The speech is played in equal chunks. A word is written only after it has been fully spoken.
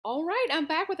All right, I'm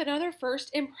back with another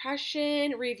first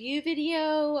impression review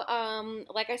video.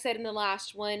 Like I said in the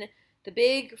last one, the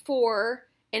big four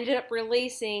ended up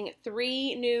releasing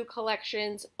three new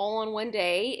collections all on one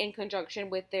day in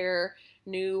conjunction with their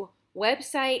new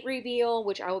website reveal,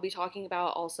 which I will be talking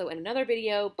about also in another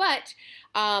video. But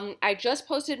I just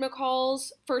posted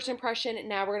McCall's first impression.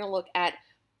 Now we're going to look at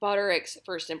Butterick's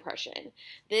first impression.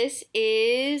 This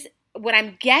is what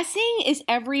I'm guessing is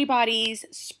everybody's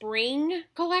spring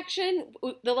collection.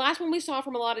 The last one we saw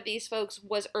from a lot of these folks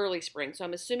was early spring, so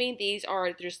I'm assuming these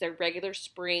are just their regular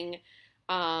spring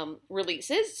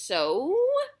releases. So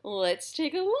let's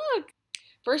take a look.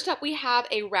 First up, we have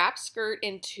a wrap skirt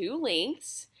in two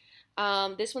lengths.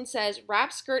 This one says,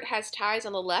 wrap skirt has ties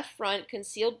on the left front,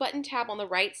 concealed button tab on the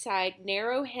right side,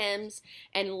 narrow hems,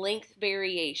 and length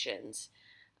variations.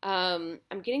 I'm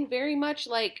getting very much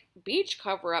like beach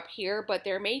cover up here, but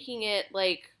they're making it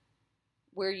like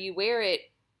where you wear it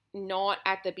not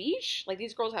at the beach. Like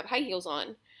these girls have high heels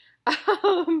on.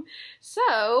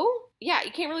 So yeah,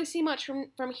 you can't really see much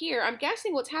from here. I'm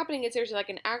guessing what's happening is there's like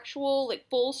an actual like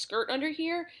full skirt under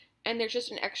here, and there's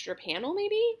just an extra panel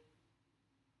maybe.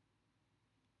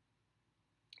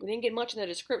 We didn't get much in the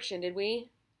description, did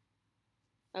we?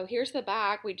 Oh, here's the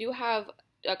back. We do have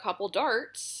a couple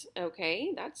darts.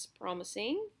 Okay, that's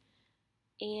promising.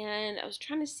 And I was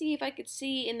trying to see if I could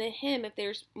see in the hem if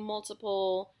there's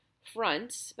multiple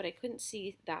fronts, but I couldn't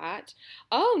see that.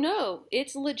 Oh no,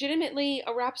 it's legitimately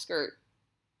a wrap skirt.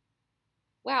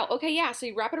 Wow, okay, yeah, so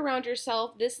you wrap it around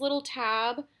yourself. This little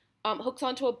tab hooks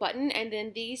onto a button, and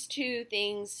then these two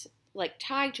things like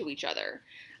tie to each other.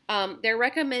 They're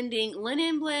recommending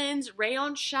linen blends,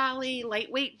 rayon challis,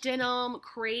 lightweight denim,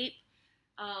 crepe.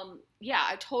 Yeah,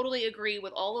 I totally agree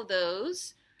with all of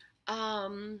those.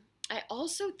 I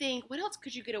also think, what else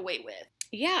could you get away with?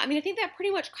 Yeah, I mean, I think that pretty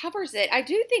much covers it. I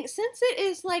do think since it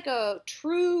is like a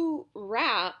true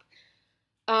wrap,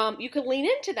 you could lean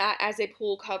into that as a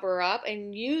pool cover up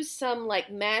and use some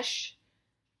like mesh,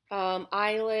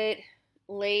 eyelet,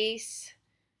 lace,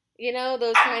 you know,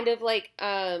 those kind of like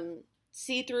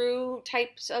see-through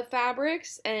types of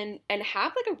fabrics and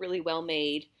have like a really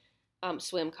well-made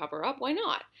swim cover up. Why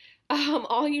not?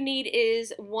 All you need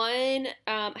is one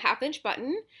half-inch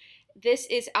button. This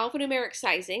is alphanumeric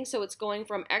sizing, so it's going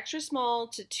from extra small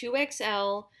to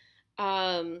 2XL,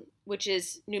 which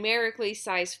is numerically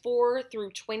size 4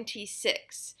 through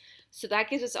 26. So that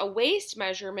gives us a waist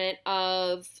measurement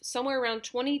of somewhere around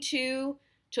 22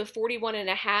 to 41 and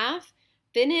a half.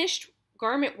 Finished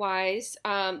garment-wise,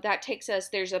 that takes us,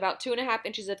 there's about 2.5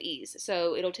 inches of ease.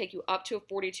 So it'll take you up to a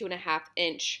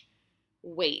 42.5-inch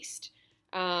waist.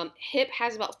 Hip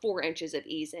has about 4 inches of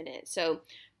ease in it. So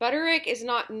Butterick is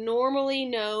not normally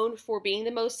known for being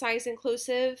the most size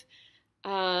inclusive,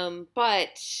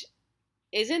 but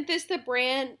isn't this the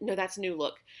brand? No, that's New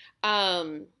Look.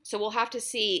 So we'll have to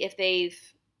see if they've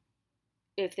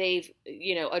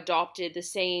adopted the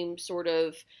same sort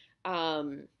of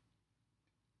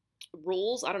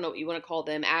rules. I don't know what you want to call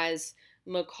them as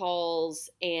McCall's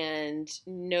and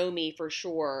Know Me for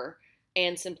sure.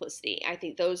 And Simplicity. I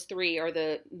think those three are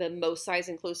the most size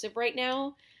inclusive right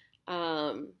now.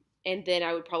 And then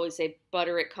I would probably say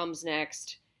Butterick comes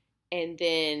next. And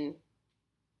then,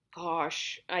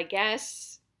 gosh, I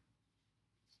guess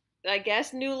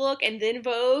New Look and then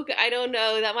Vogue. I don't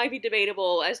know. That might be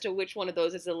debatable as to which one of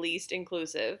those is the least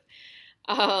inclusive.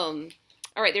 All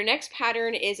right, their next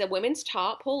pattern is a women's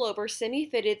top, pullover,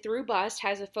 semi-fitted through bust,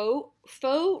 has a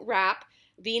faux wrap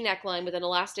V neckline with an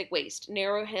elastic waist,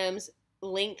 narrow hems,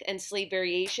 length and sleeve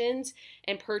variations,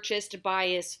 and purchased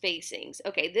bias facings.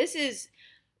 Okay, this is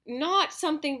not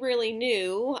something really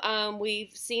new. We've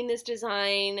seen this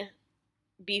design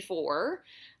before.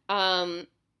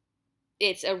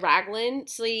 It's a raglan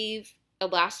sleeve,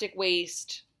 elastic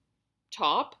waist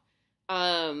top.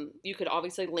 You could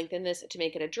obviously lengthen this to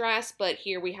make it a dress, but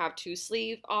here we have two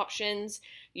sleeve options.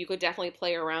 You could definitely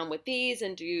play around with these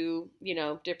and do,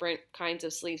 different kinds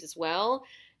of sleeves as well.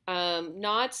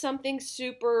 Not something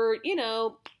super,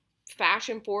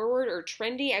 fashion forward or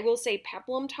trendy. I will say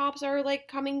peplum tops are like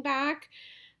coming back,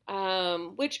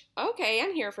 which, okay,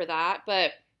 I'm here for that,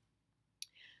 but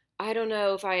I don't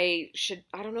know if I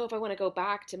want to go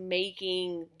back to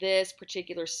making this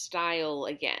particular style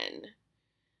again.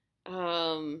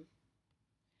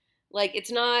 Like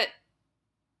it's not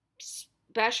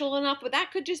special enough, but that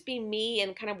could just be me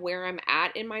and kind of where I'm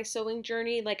at in my sewing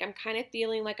journey. Like I'm kind of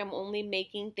feeling like I'm only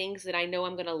making things that I know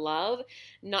I'm gonna love,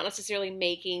 not necessarily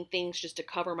making things just to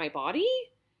cover my body,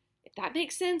 if that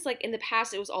makes sense. Like in the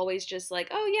past, it was always just like,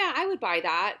 oh yeah, I would buy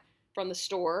that from the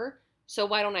store, so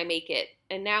why don't I make it?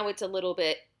 And now it's a little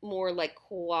bit more like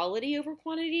quality over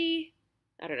quantity.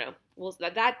 I don't know. Well,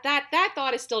 that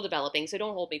thought is still developing, so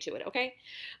don't hold me to it, okay?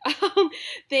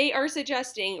 They are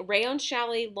suggesting rayon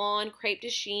challis, lawn, crepe de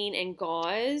chine, and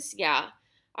gauze. Yeah,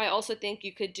 I also think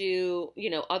you could do,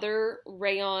 other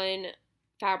rayon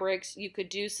fabrics. You could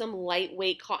do some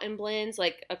lightweight cotton blends,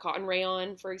 like a cotton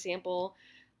rayon, for example.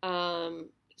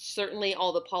 Certainly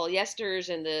all the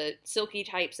polyesters and the silky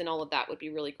types and all of that would be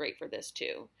really great for this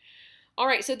too. All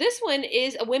right, so this one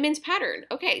is a women's pattern.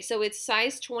 Okay, so it's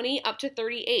size 20 up to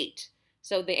 38.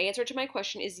 So the answer to my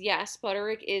question is yes,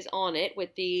 Butterick is on it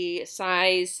with the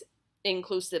size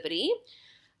inclusivity.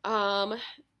 And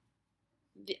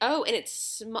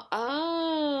it's,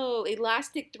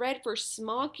 elastic thread for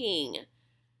smocking.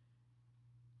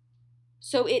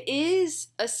 So it is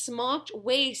a smocked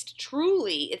waist,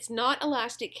 truly. It's not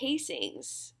elastic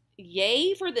casings.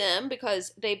 Yay for them,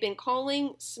 because they've been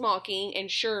calling smocking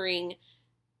and shirring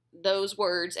those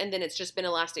words, and then it's just been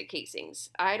elastic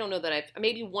casings. I don't know that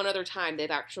maybe one other time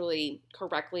they've actually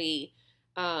correctly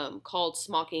called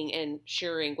smocking and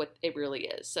shirring what it really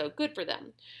is. So good for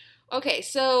them. Okay,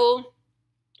 so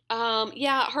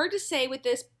yeah, hard to say with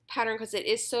this pattern because it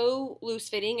is so loose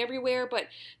fitting everywhere, but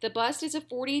the bust is a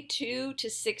 42 to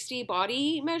 60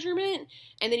 body measurement,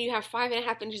 and then you have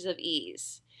 5.5 inches of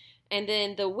ease. And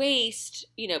then the waist,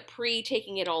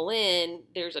 pre-taking it all in,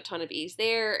 there's a ton of ease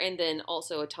there, and then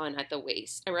also a ton at the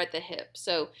waist, or at the hip.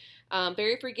 So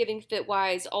very forgiving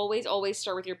fit-wise. Always, always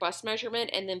start with your bust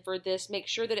measurement, and then for this, make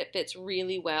sure that it fits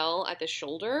really well at the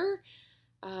shoulder.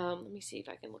 Let me see if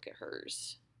I can look at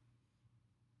hers,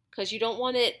 because you don't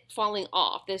want it falling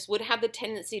off. This would have the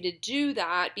tendency to do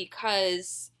that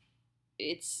because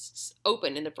it's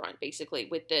open in the front, basically,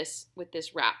 with this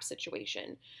wrap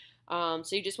situation.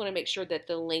 So you just want to make sure that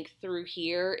the length through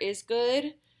here is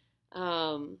good.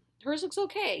 Hers looks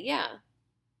okay, yeah.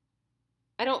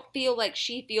 I don't feel like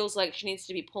she feels like she needs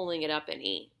to be pulling it up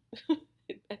any,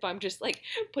 if I'm just like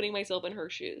putting myself in her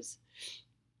shoes.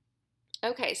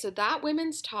 Okay, so that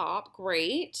women's top,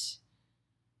 great.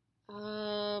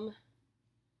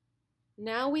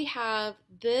 Now we have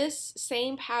this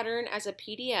same pattern as a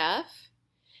PDF.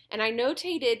 And I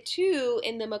notated too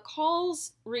in the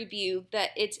McCall's review that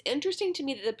it's interesting to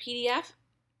me that the PDF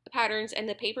patterns and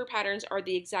the paper patterns are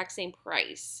the exact same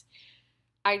price.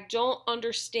 I don't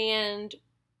understand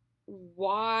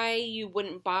why you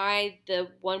wouldn't buy the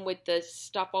one with the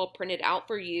stuff all printed out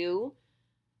for you,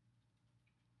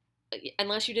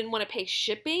 unless you didn't want to pay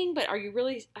shipping. But are you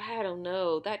really? I don't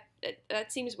know.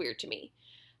 That seems weird to me.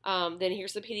 Then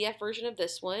here's the PDF version of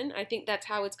this one. I think that's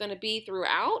how it's going to be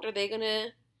throughout. Are they going to,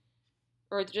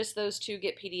 or just those two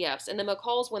get PDFs? And the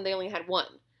McCall's one, they only had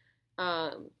one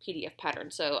PDF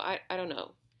pattern. So I don't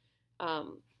know.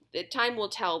 The time will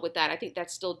tell with that. I think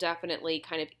that's still definitely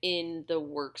kind of in the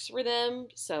works for them.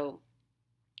 So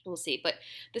we'll see. But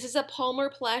this is a Palmer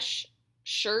plush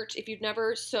shirt. If you've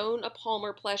never sewn a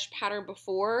Palmer plush pattern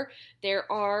before, there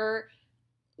are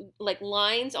like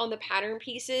lines on the pattern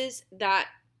pieces that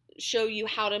show you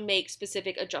how to make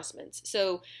specific adjustments.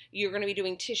 So you're going to be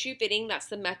doing tissue fitting. That's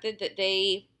the method that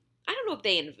I don't know if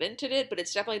they invented it, but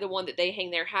it's definitely the one that they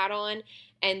hang their hat on.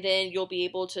 And then you'll be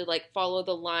able to like follow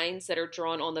the lines that are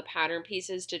drawn on the pattern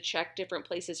pieces to check different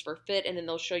places for fit. And then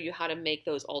they'll show you how to make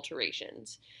those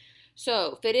alterations.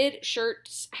 So fitted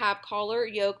shirts have collar,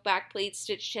 yoke, back pleats,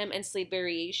 stitched hem, and sleeve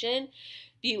variation.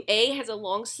 View A has a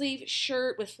long sleeve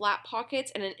shirt with flat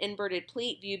pockets and an inverted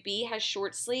pleat. View B has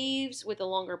short sleeves with a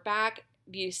longer back.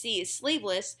 View C is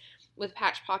sleeveless with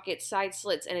patch pockets, side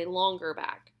slits, and a longer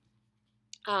back.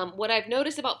 What I've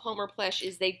noticed about Palmer plush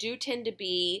is they do tend to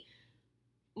be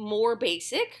more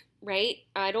basic, right?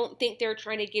 I don't think they're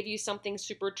trying to give you something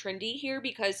super trendy here,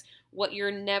 because what you're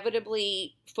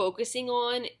inevitably focusing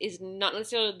on is not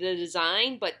necessarily the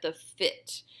design, but the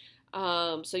fit.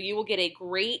 So you will get a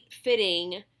great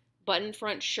fitting button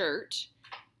front shirt.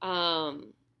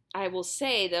 I will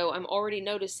say though, I'm already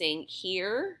noticing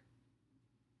here,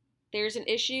 there's an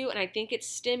issue, and I think it's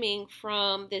stemming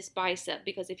from this bicep,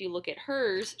 because if you look at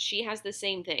hers, she has the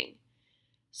same thing.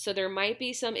 So there might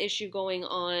be some issue going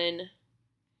on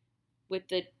with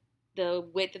the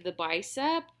width of the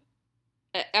bicep.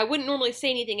 I wouldn't normally say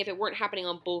anything if it weren't happening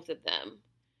on both of them.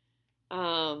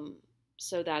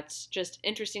 So that's just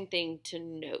interesting thing to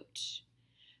note.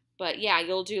 But yeah,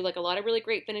 you'll do like a lot of really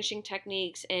great finishing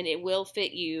techniques, and it will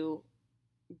fit you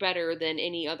better than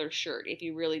any other shirt if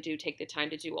you really do take the time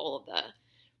to do all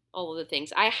of the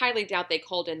things. I highly doubt they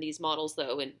called in these models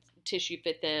though and tissue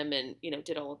fit them and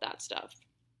did all of that stuff.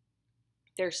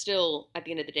 They're still at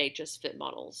the end of the day just fit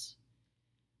models.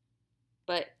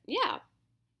 But yeah,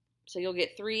 so you'll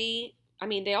get 3 I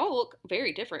mean, they all look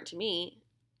very different to me,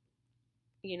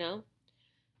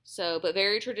 So, but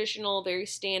very traditional, very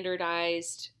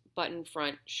standardized button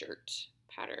front shirt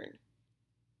pattern.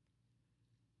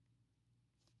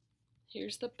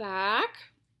 Here's the back.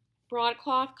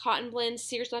 Broadcloth, cotton blend,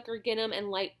 seersucker, gingham,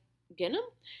 and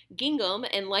gingham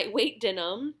and lightweight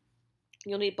denim.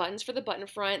 You'll need buttons for the button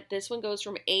front. This one goes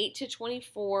from 8 to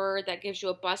 24. That gives you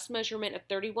a bust measurement of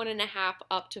 31.5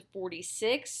 up to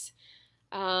 46.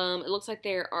 It looks like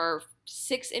there are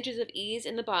 6 inches of ease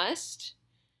in the bust,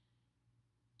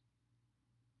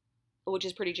 which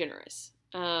is pretty generous.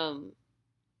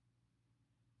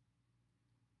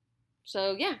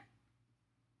 So yeah,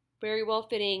 very well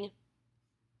fitting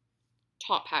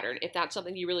top pattern. If that's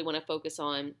something you really want to focus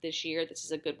on this year, this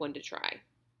is a good one to try.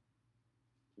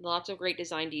 Lots of great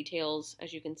design details,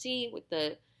 as you can see, with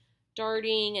the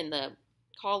darting and the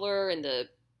collar and the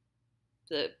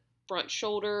front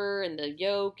shoulder and the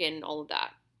yoke and all of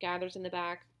that. Gathers in the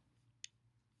back.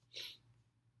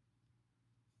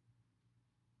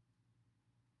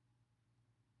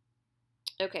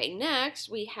 Okay, next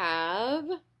we have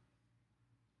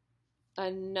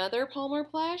another Palmer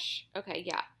plush. Okay,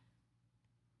 yeah.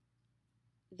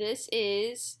 This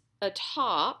is a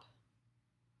top.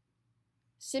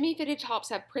 Semi-fitted tops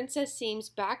have princess seams,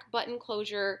 back button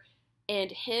closure,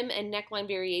 and hem and neckline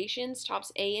variations.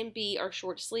 Tops A and B are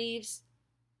short sleeves.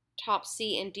 Tops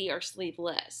C and D are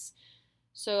sleeveless.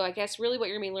 So I guess really what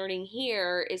you're going to be learning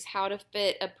here is how to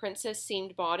fit a princess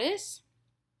seamed bodice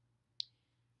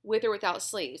with or without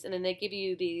sleeves. And then they give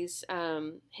you these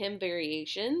hem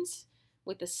variations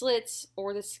with the slits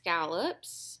or the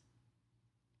scallops.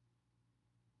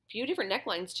 A few different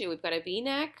necklines too. We've got a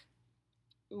V-neck,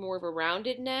 more of a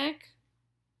rounded neck,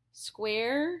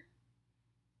 square,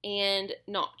 and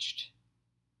notched.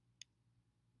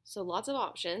 So lots of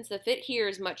options. The fit here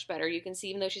is much better. You can see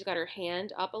even though she's got her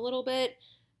hand up a little bit,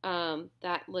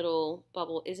 that little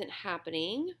bubble isn't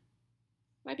happening.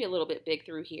 Might be a little bit big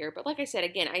through here. But like I said,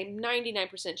 again, I'm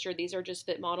 99% sure these are just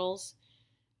fit models.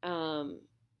 And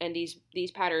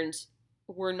these patterns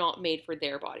were not made for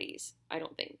their bodies, I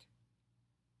don't think.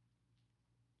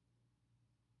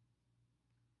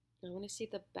 I want to see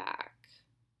the back.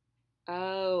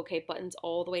 Oh, okay, buttons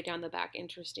all the way down the back.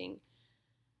 Interesting.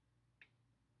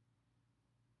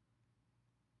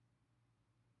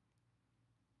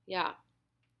 Yeah.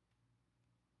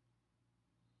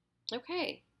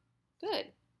 Okay, good.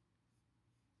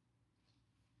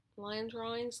 Line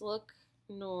drawings look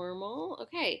normal.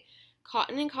 Okay,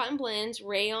 cotton and cotton blends,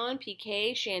 rayon,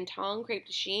 piqué, shantung, crepe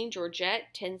de chine, georgette,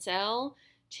 tencel,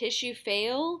 tissue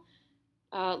fail,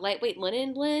 lightweight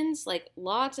linen blends, like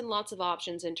lots and lots of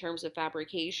options in terms of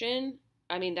fabrication.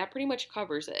 I mean, that pretty much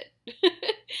covers it.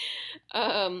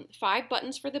 5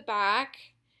 buttons for the back,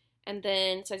 and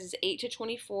then sizes 8 to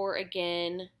 24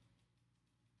 again.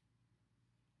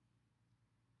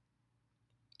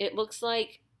 It looks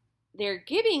like they're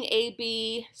giving A,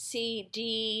 B, C,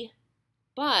 D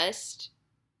bust,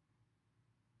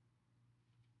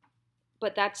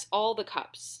 but that's all the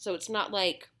cups. So it's not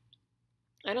like,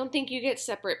 I don't think you get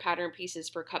separate pattern pieces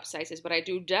for cup sizes, but I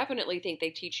do definitely think they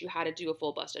teach you how to do a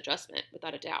full bust adjustment,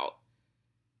 without a doubt.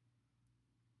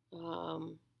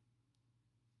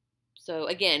 So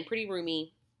again, pretty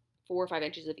roomy, 4 or 5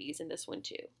 inches of ease in this one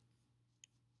too.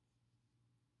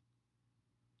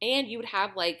 And you would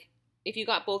have, like, if you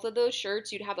got both of those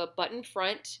shirts, you'd have a button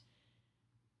front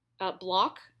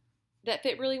block that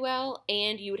fit really well,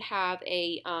 and you would have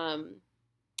a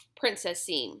princess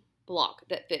seam block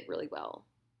that fit really well.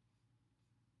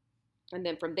 And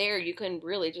then from there, you can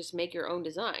really just make your own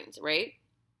designs, right?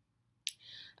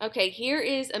 Okay, here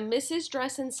is a Mrs.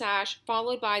 Dress and Sash,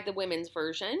 followed by the women's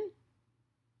version.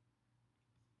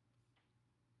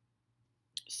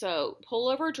 So,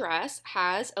 pullover dress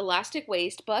has elastic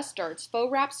waist, bust darts, faux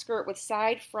wrap skirt with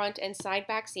side, front, and side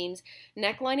back seams,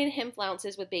 neckline and hem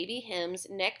flounces with baby hems,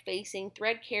 neck facing,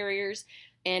 thread carriers,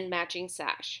 and matching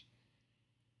sash.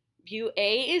 View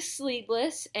A is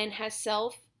sleeveless and has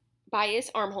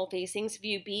self-bias armhole facings.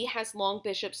 View B has long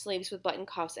bishop sleeves with button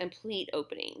cuffs and pleat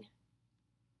opening.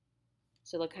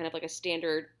 So, look kind of like a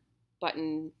standard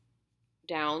button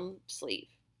down sleeve.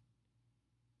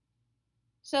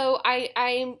 So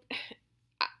I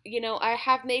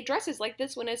have made dresses like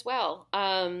this one as well.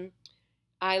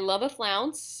 I love a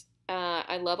flounce.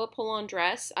 I love a pull-on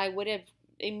dress. I would have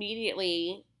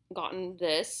immediately gotten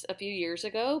this a few years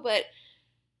ago, but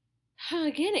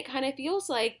again, it kind of feels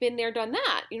like been there, done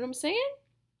that. You know what I'm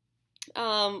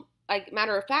saying? Like,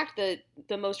 matter of fact,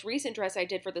 the most recent dress I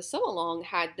did for the sew-along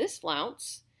had this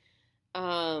flounce.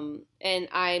 And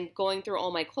I'm going through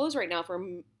all my clothes right now for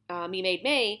Me Made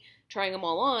May, trying them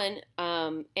all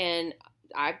on. And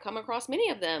I've come across many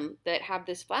of them that have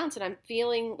this flounce, and I'm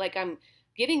feeling like I'm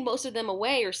giving most of them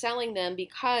away or selling them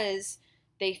because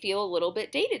they feel a little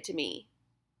bit dated to me.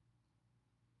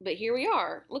 But here we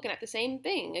are looking at the same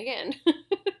thing again.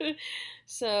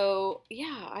 So,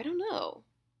 yeah, I don't know.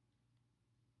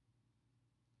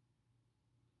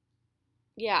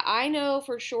 Yeah, I know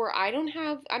for sure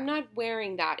I'm not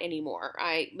wearing that anymore.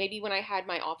 Maybe when I had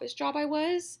my office job I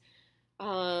was,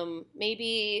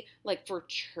 maybe like for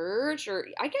church, or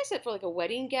I guess it for like a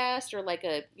wedding guest or like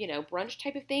a, brunch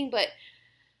type of thing, but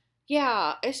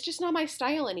yeah, it's just not my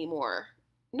style anymore.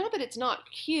 Not that it's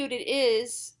not cute, it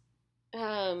is.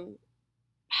 Um,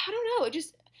 I don't know.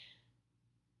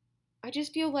 I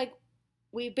just feel like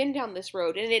we've been down this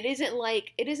road, and it isn't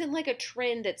like a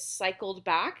trend that's cycled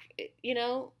back.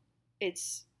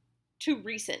 It's too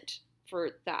recent for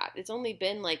that. It's only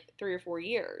been like 3 or 4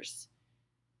 years.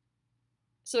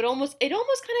 So it almost kind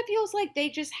of feels like they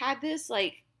just had this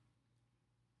like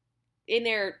in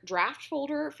their draft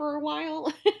folder for a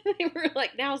while. They were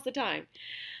like, now's the time.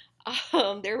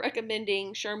 They're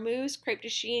recommending charmeuse, crepe de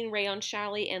chine, rayon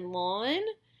challis, and lawn.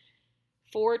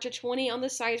 4 to 20 on the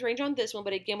size range on this one,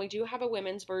 but again, we do have a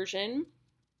women's version,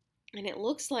 and it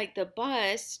looks like the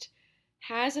bust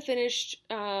has a finished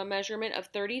measurement of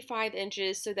 35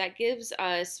 inches, so that gives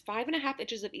us 5.5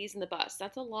 inches of ease in the bust.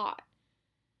 That's a lot.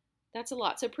 That's a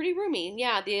lot. So pretty roomy.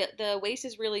 Yeah, the waist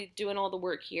is really doing all the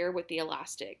work here with the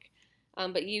elastic.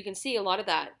 But you can see a lot of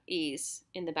that ease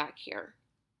in the back here.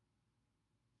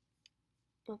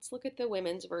 Let's look at the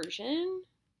women's version.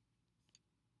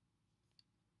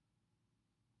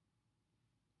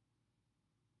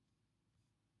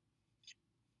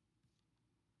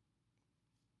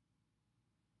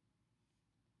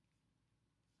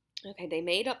 Okay, they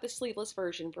made up the sleeveless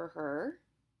version for her.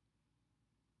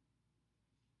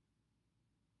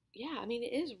 Yeah, I mean,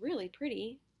 it is really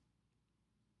pretty.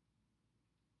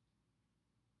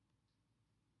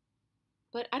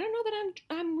 But I don't know that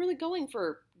I'm really going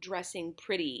for dressing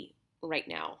pretty right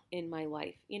now in my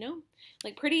life, you know?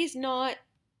 Like pretty is not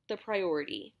the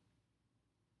priority.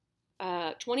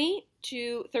 20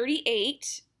 to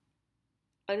 38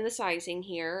 in the sizing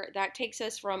here. That takes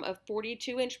us from a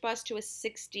 42-inch bust to a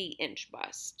 60-inch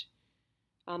bust.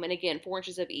 And again, 4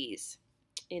 inches of ease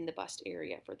in the bust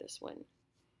area for this one.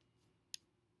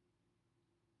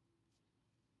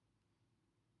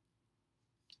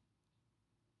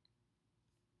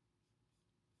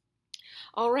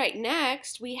 All right,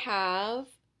 next we have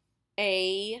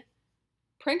a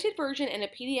printed version and a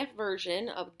PDF version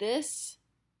of this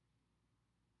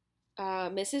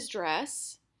Mrs.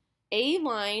 Dress.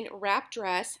 A-line wrap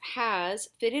dress has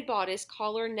fitted bodice,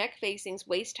 collar, neck facings,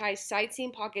 waist ties, side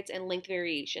seam pockets, and length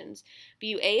variations.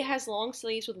 View A has long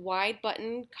sleeves with wide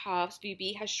button cuffs. View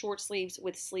B has short sleeves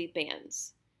with sleeve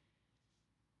bands.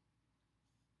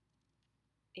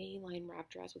 A-line wrap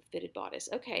dress with fitted bodice.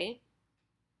 Okay.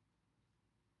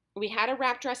 We had a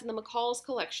wrap dress in the McCall's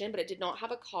collection, but it did not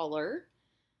have a collar.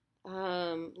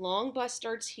 Long bust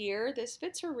darts here. This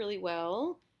fits her really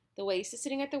well. The waist is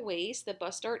sitting at the waist. The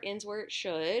bust dart ends where it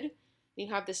should. You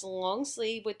have this long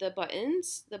sleeve with the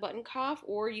buttons, the button cuff,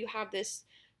 or you have this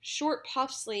short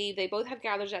puff sleeve. They both have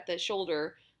gathers at the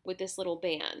shoulder with this little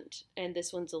band, and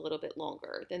this one's a little bit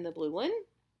longer than the blue one.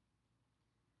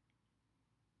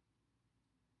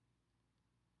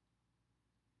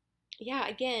 Yeah,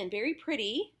 again, very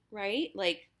pretty, right?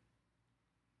 Like,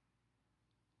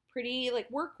 pretty, like,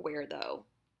 workwear, though.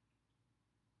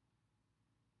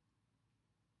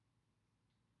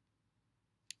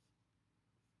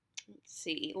 Let's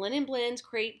see. Linen blends,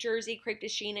 crepe jersey, crepe de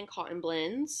chine, and cotton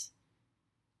blends.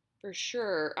 For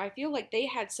sure. I feel like they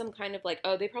had some kind of like,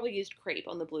 oh, they probably used crepe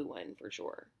on the blue one for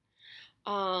sure.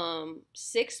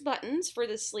 6 buttons for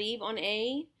the sleeve on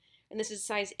A, and this is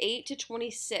size 8 to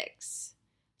 26.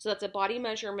 So that's a body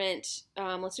measurement,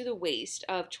 let's do the waist,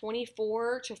 of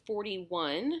 24 to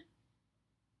 41.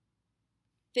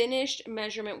 Finished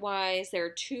measurement wise, there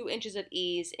are 2 inches of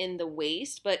ease in the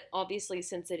waist, but obviously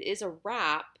since it is a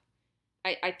wrap,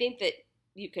 I think that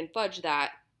you can fudge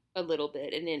that a little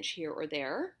bit, an inch here or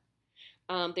there.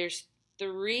 There's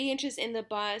 3 inches in the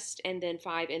bust and then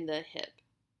 5 in the hip.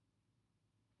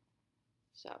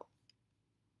 So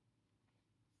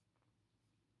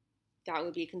that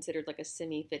would be considered like a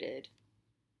semi-fitted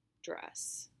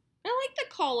dress. I like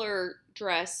the collar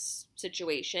dress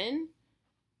situation.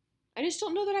 I just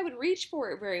don't know that I would reach for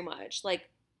it very much.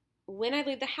 Like, when I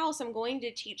leave the house, I'm going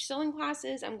to teach sewing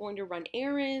classes. I'm going to run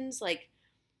errands. Like,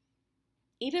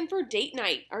 even for date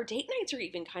night, our date nights are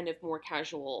even kind of more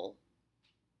casual,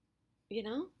 you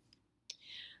know?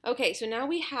 Okay, so now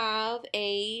we have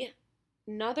a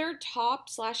Another top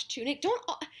slash tunic. Don't,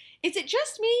 is it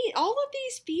just me? All of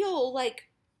these feel like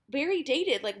very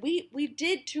dated. Like we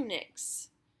did tunics.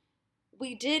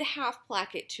 We did half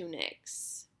placket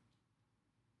tunics.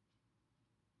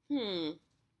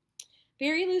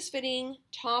 Very loose fitting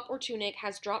top or tunic,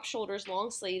 has drop shoulders,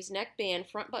 long sleeves, neck band,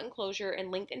 front button closure,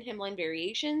 and length and hemline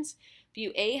variations.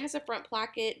 View A has a front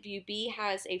placket. View B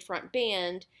has a front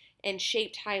band and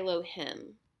shaped high-low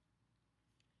hem.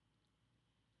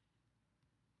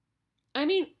 I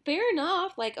mean, fair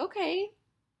enough. Like, okay,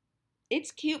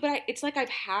 it's cute, but it's like I've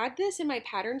had this in my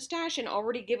pattern stash and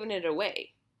already given it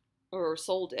away or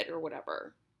sold it or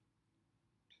whatever.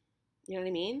 You know what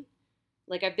I mean?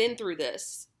 Like, I've been through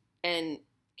this and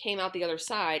came out the other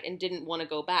side and didn't want to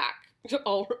go back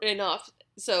enough.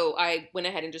 So I went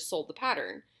ahead and just sold the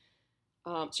pattern.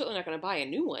 Certainly not going to buy a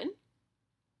new one.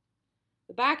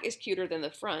 The back is cuter than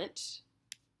the front.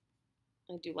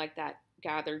 I do like that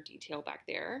gathered detail back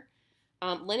there.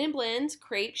 Linen blends,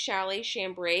 crepe, chalet,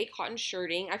 chambray, cotton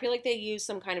shirting. I feel like they used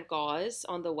some kind of gauze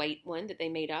on the white one that they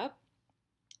made up.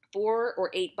 4 or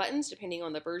 8 buttons, depending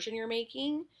on the version you're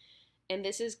making. And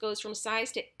this goes from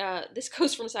size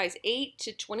 8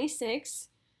 to 26.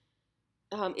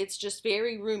 It's just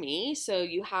very roomy. So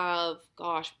you have,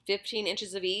 15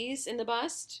 inches of ease in the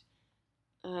bust.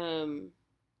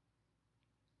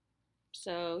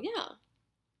 So yeah.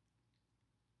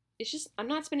 It's just, I'm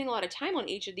not spending a lot of time on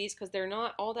each of these because they're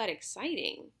not all that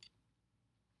exciting.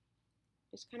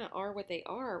 Just kind of are what they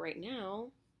are right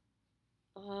now.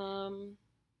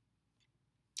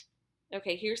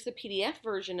 Okay, here's the PDF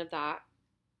version of that.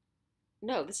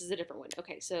 No, this is a different one.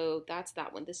 Okay, so that's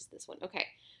that one. This is this one. Okay,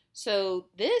 so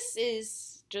this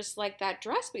is just like that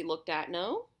dress we looked at,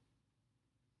 no?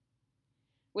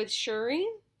 With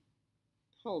shirring?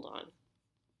 Hold on.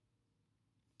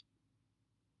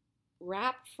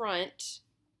 Wrap front.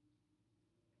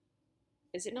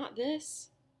 Is it not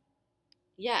this?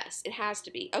 Yes, it has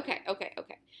to be. Okay.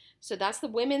 So that's the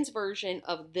women's version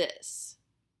of this.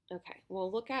 Okay, well,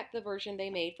 look at the version they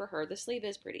made for her. The sleeve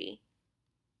is pretty.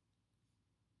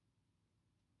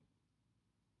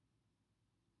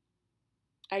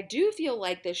 I do feel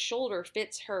like this shoulder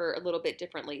fits her a little bit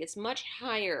differently. It's much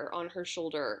higher on her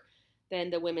shoulder than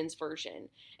the women's version.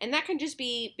 And that can just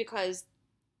be because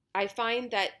I find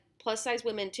that plus size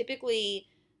women typically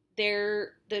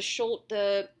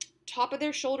the top of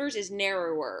their shoulders is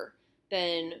narrower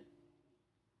than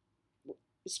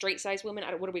straight size women.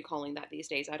 What are we calling that these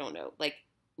days? I don't know. Like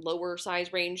lower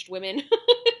size ranged women.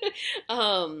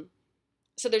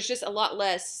 So there's just a lot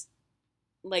less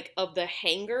like of the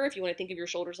hanger. If you want to think of your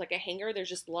shoulders like a hanger, there's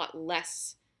just a lot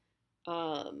less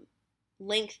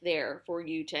length there for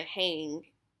you to hang,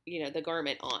 the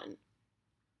garment on.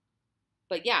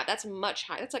 But yeah, that's much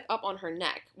higher. That's like up on her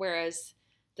neck, whereas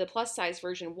the plus size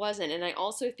version wasn't. And I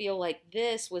also feel like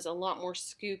this was a lot more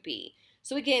scoopy.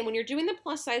 So again, when you're doing the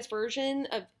plus size version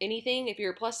of anything, if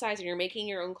you're plus size and you're making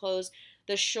your own clothes,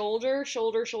 the shoulder,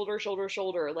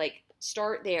 like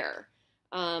start there.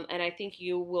 And I think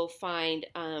you will find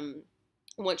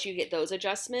once you get those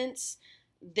adjustments,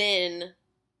 then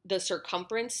the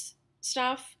circumference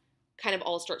stuff kind of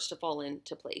all starts to fall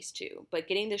into place too. But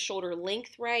getting the shoulder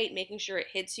length right, making sure it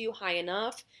hits you high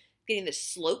enough, getting the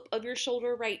slope of your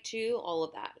shoulder right too, all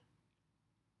of that.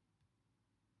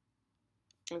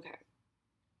 Okay.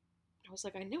 I was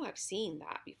like, I know I've seen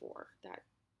that before, that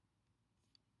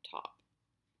top.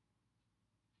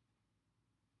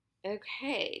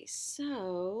 Okay,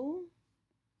 so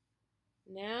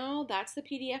now that's the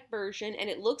PDF version, and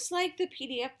it looks like the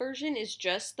PDF version is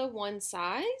just the one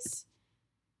size.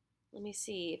 Let me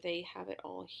see if they have it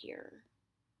all here.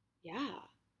 Yeah.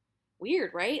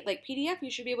 Weird, right? Like PDF, you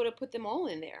should be able to put them all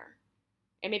in there.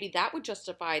 And maybe that would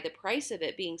justify the price of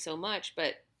it being so much,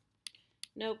 but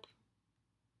nope.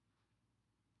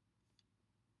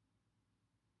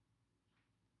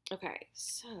 Okay,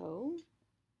 so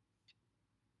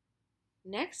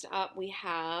next up we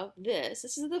have this.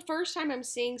 This is the first time I'm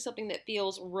seeing something that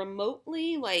feels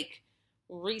remotely like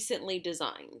recently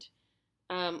designed.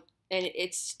 And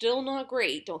it's still not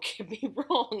great, don't get me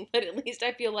wrong, but at least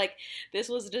I feel like this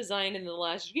was designed in the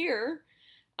last year.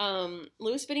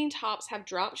 Loose fitting tops have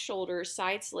drop shoulders,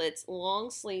 side slits, long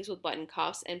sleeves with button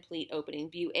cuffs, and pleat opening.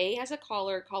 View A has a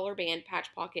collar band,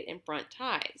 patch pocket, and front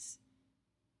ties.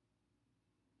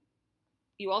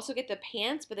 You also get the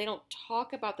pants, but they don't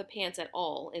talk about the pants at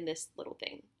all in this little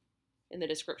thing, in the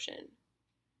description.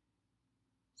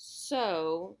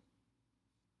 So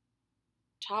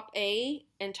top A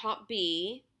and top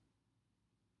B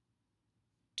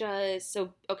so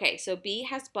B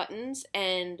has buttons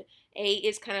and A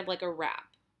is kind of like a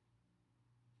wrap.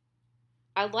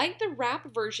 I like the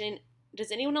wrap version.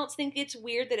 Does anyone else think it's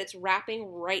weird that it's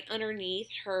wrapping right underneath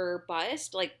her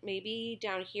bust? Like maybe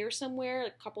down here somewhere,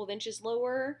 a couple of inches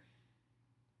lower?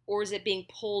 Or is it being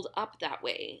pulled up that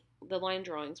way? The line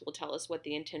drawings will tell us what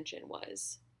the intention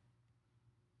was.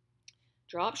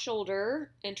 Drop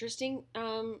shoulder, interesting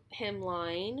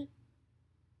hemline.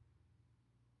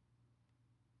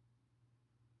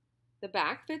 The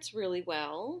back fits really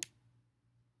well.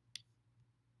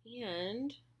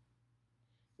 And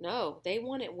no, they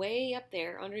want it way up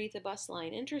there underneath the bust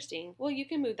line. Interesting. Well, you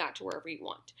can move that to wherever you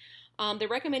want. They're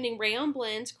recommending rayon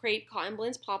blends, crepe, cotton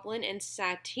blends, poplin, and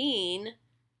sateen.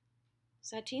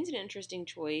 Sateen's an interesting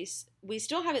choice. We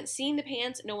still haven't seen the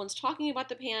pants. No one's talking about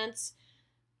the pants.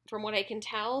 From what I can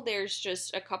tell, there's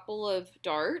just a couple of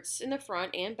darts in the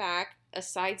front and back, a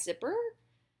side zipper.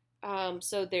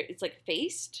 So there, it's like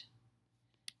faced.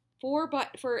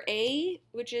 For A,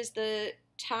 which is the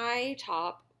tie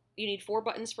top, you need 4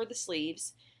 buttons for the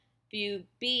sleeves. View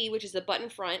B, which is the button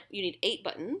front, you need 8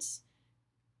 buttons.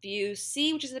 View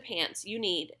C, which is the pants, you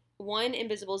need 1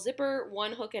 invisible zipper,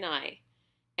 1 hook and eye,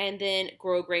 and then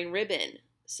grosgrain ribbon.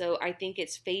 So I think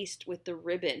it's faced with the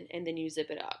ribbon, and then you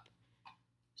zip it up.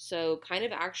 So kind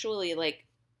of actually like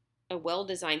a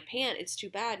well-designed pant. It's too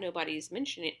bad nobody's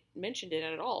mentioned it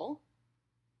at all.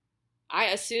 I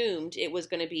assumed it was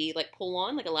going to be like pull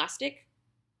on, like elastic,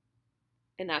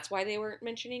 and that's why they weren't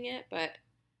mentioning it. But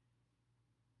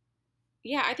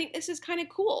yeah, I think this is kind of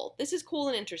cool. This is cool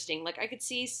and interesting. Like I could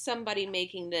see somebody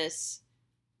making this.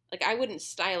 Like I wouldn't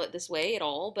style it this way at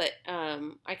all, but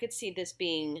I could see this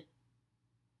being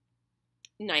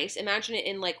nice. Imagine it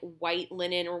in like white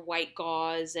linen or white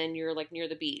gauze, and you're like near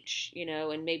the beach, you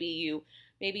know, and maybe you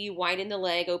widen the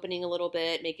leg opening a little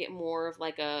bit, make it more of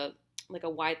like a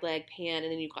wide leg pant,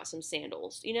 and then you've got some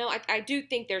sandals. You know, I do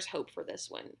think there's hope for this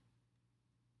one.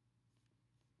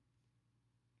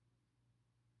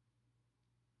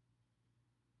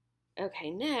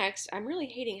 Okay, next, I'm really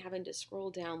hating having to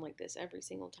scroll down like this every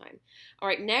single time. All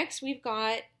right, next we've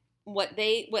got what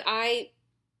I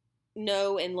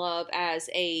know and love as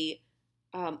a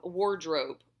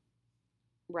wardrobe,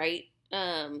 right?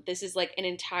 This is like an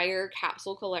entire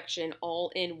capsule collection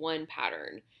all in one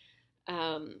pattern.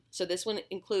 So this one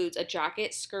includes a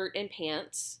jacket, skirt, and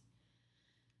pants.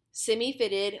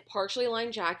 Semi-fitted, partially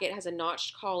lined jacket, has a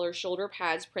notched collar, shoulder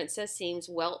pads, princess seams,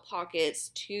 welt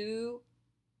pockets,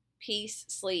 2-piece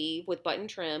sleeve with button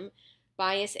trim,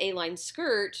 bias A-line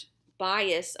skirt,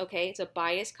 okay, it's a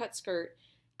bias cut skirt.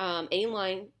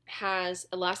 A-line has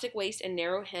elastic waist and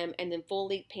narrow hem, and then full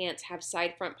length pants have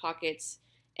side front pockets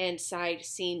and side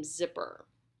seam zipper.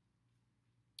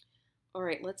 All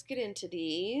right, let's get into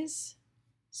these.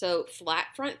 So flat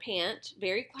front pant,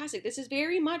 very classic. This is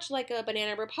very much like a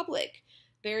Banana Republic,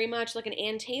 very much like an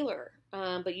Ann Taylor,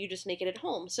 but you just make it at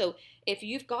home. So if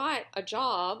you've got a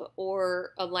job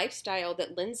or a lifestyle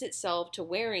that lends itself to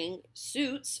wearing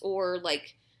suits or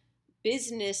like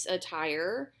business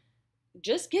attire,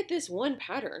 just get this one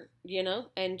pattern, you know,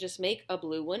 and just make a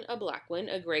blue one, a black one,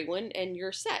 a gray one, and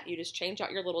you're set. You just change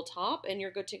out your little top and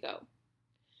you're good to go.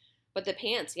 But the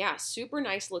pants, yeah, super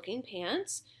nice looking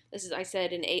pants. This is, I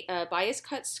said, a bias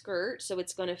cut skirt, so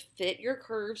it's going to fit your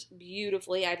curves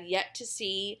beautifully. I've yet to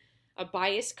see a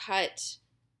bias cut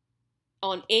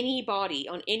on any body,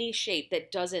 on any shape,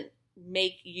 that doesn't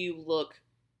make you look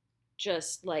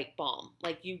just like bomb.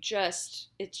 Like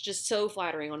it's just so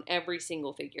flattering on every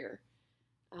single figure.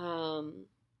 And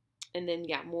then,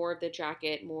 yeah, more of the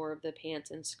jacket, more of the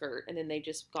pants and skirt, and then they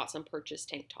just got some purchase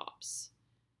tank tops.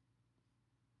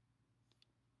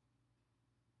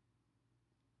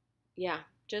 Yeah,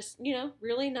 just, you know,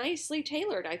 really nicely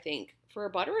tailored, I think. For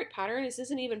a Butterick pattern, this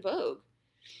isn't even Vogue.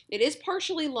 It is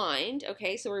partially lined,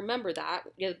 okay, so remember that.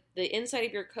 The inside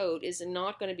of your coat is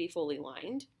not going to be fully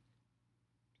lined,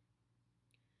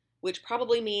 which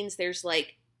probably means there's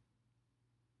like,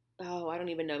 oh, I don't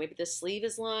even know, maybe the sleeve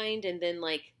is lined, and then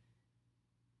like,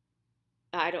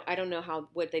 I don't know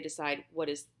what they decide what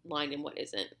is lined and what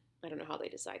isn't. I don't know how they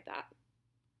decide that.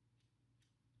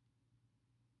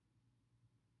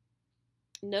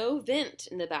 No vent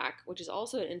in the back, which is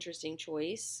also an interesting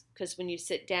choice, because when you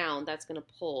sit down, that's going to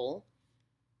pull.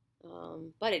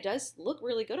 But it does look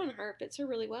really good on her. It fits her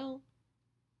really well.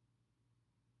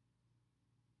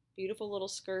 Beautiful little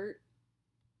skirt.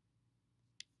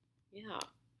 Yeah.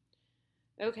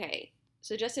 Okay.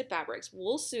 Suggested fabrics: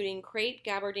 wool suiting, crepe,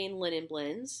 gabardine, linen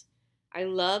blends. I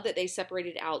love that they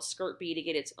separated out skirt B to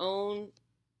get its own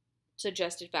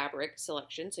suggested fabric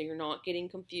selection, so you're not getting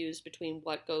confused between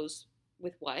what goes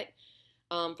with what.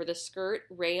 For the skirt,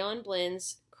 rayon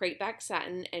blends, crepe back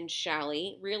satin, and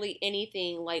challis. Really,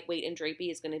 anything lightweight and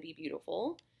drapey is going to be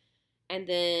beautiful. And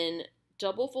then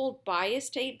double fold bias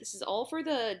tape. This is all for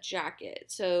the jacket.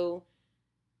 So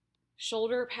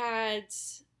shoulder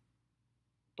pads,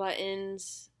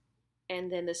 buttons,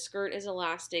 and then the skirt is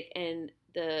elastic and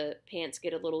the pants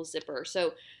get a little zipper.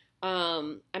 So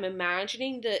I'm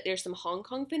imagining that there's some Hong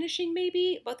Kong finishing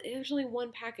maybe, but there's only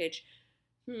one package.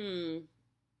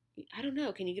 I don't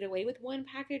know. Can you get away with one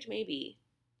package? Maybe.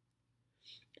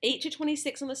 8 to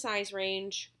 26 on the size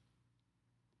range.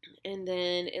 And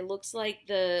then it looks like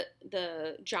the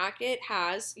jacket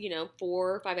has, 4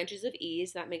 or 5 inches of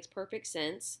ease. That makes perfect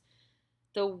sense.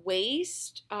 The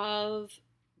waist of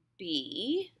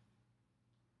B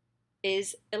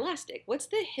is elastic. What's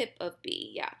the hip of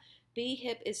B? Yeah. B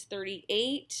hip is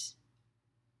 38.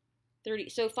 30.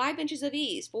 So 5 inches of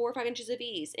ease, 4 or 5 inches of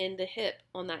ease in the hip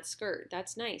on that skirt.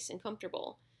 That's nice and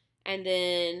comfortable. And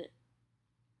then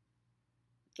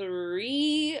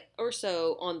 3 or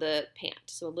so on the pant.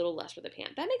 So a little less for the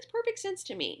pant. That makes perfect sense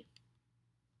to me.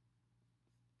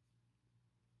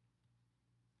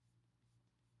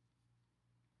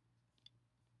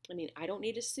 I mean, I don't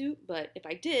need a suit, but if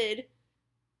I did,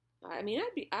 I mean,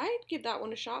 I'd give that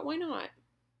one a shot. Why not?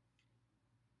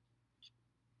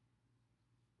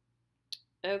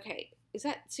 Okay, is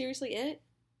that seriously it?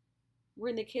 We're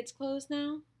in the kids' clothes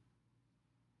now?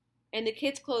 And the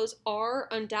kids' clothes are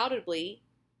undoubtedly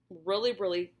really,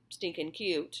 really stinking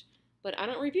cute, but I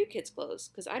don't review kids' clothes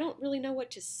because I don't really know what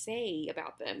to say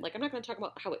about them. Like, I'm not going to talk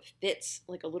about how it fits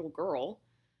like a little girl.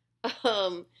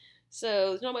 So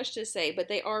there's not much to say, but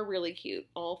they are really cute,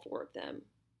 all 4 of them.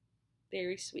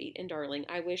 Very sweet and darling.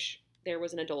 I wish there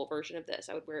was an adult version of this.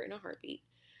 I would wear it in a heartbeat.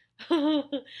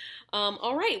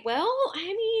 All right. Well, I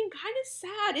mean, kind of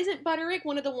sad. Isn't Butterick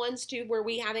one of the ones too where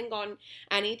we haven't gone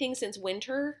anything since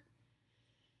winter?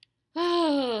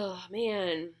 Oh,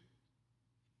 man.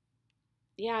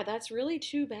 Yeah, that's really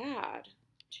too bad.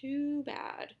 Too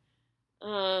bad.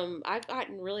 I've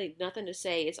gotten really nothing to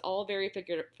say. It's all very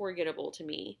forgettable to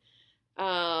me.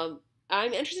 I'm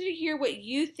interested to hear what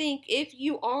you think. If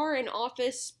you are an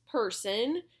office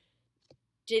person,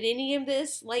 did any of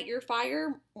this light your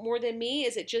fire more than me?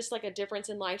 Is it just like a difference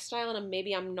in lifestyle and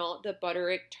maybe I'm not the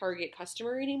Butterick target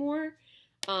customer anymore?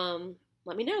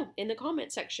 Let me know in the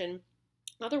comment section.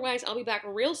 Otherwise, I'll be back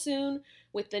real soon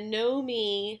with the Know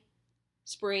Me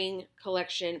Spring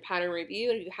Collection pattern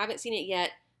review. And if you haven't seen it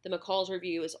yet, the McCall's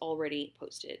review is already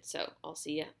posted. So I'll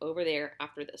see you over there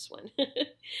after this one.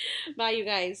 Bye, you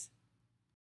guys.